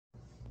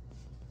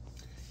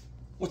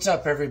What's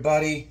up,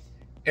 everybody?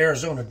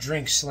 Arizona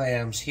Drink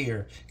Slams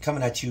here,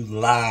 coming at you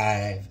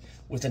live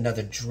with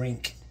another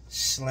Drink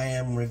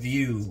Slam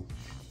review.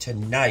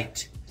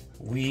 Tonight,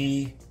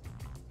 we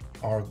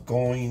are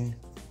going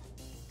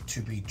to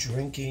be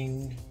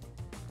drinking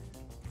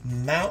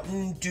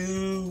Mountain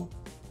Dew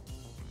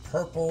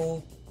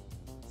Purple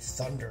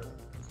Thunder.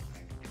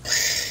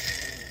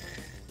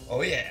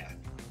 Oh yeah.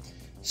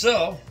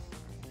 So,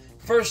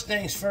 first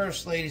things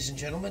first, ladies and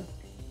gentlemen,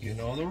 you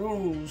know the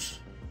rules.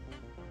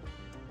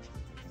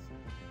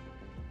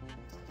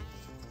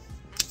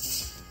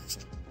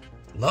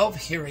 Love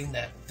hearing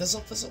that fizzle,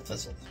 fizzle,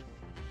 fizzle.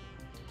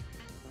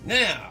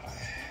 Now,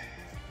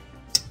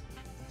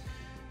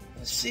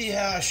 let's see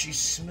how she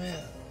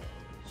smells.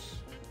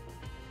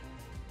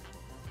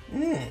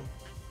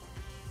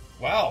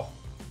 Wow.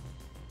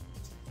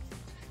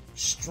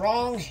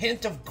 Strong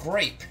hint of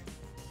grape.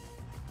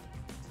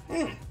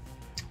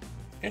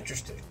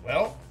 Interesting.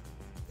 Well,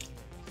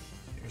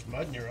 here's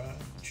mud in your eye.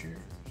 Cheers.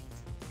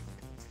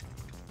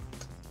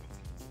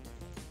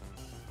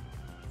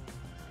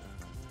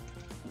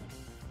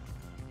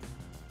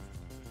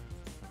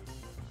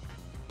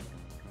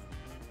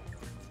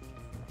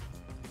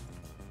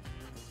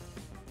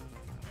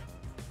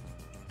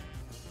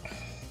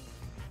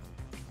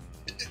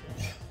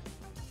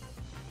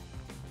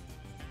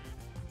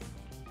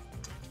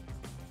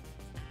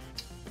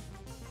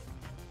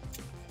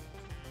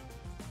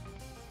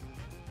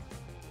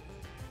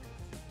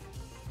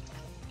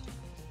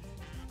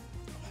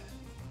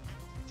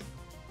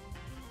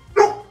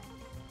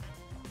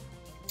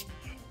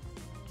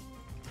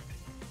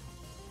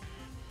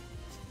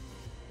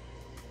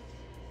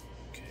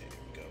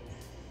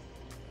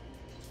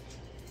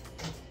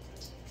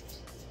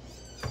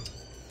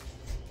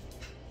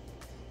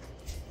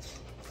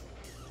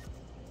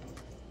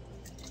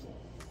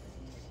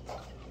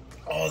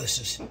 Oh, this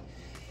is...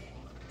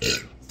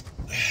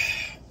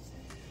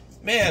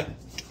 Man,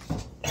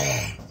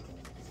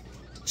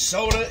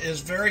 soda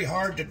is very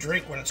hard to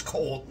drink when it's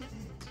cold.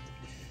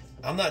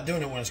 I'm not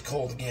doing it when it's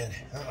cold again.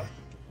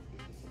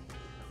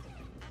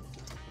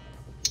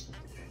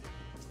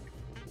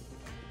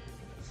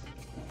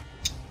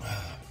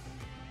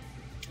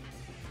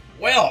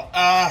 Well,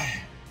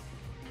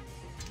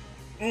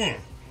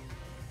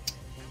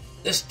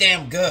 this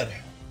damn good.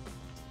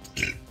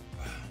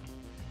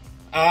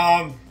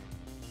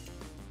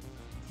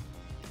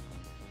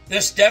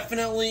 This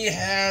definitely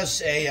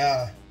has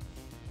a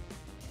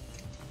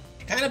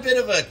kind of bit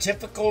of a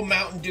typical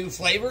Mountain Dew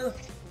flavor.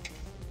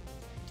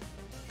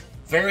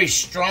 Very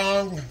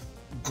strong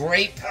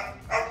grape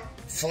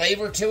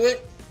flavor to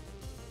it.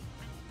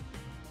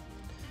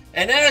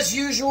 And as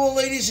usual,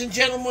 ladies and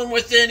gentlemen,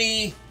 with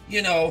any,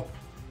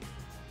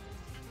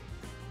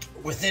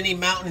 with any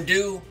Mountain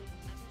Dew,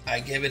 I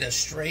give it a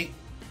straight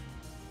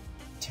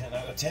 10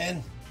 out of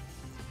 10.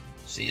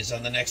 See you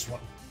on the next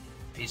one.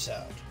 Peace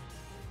out.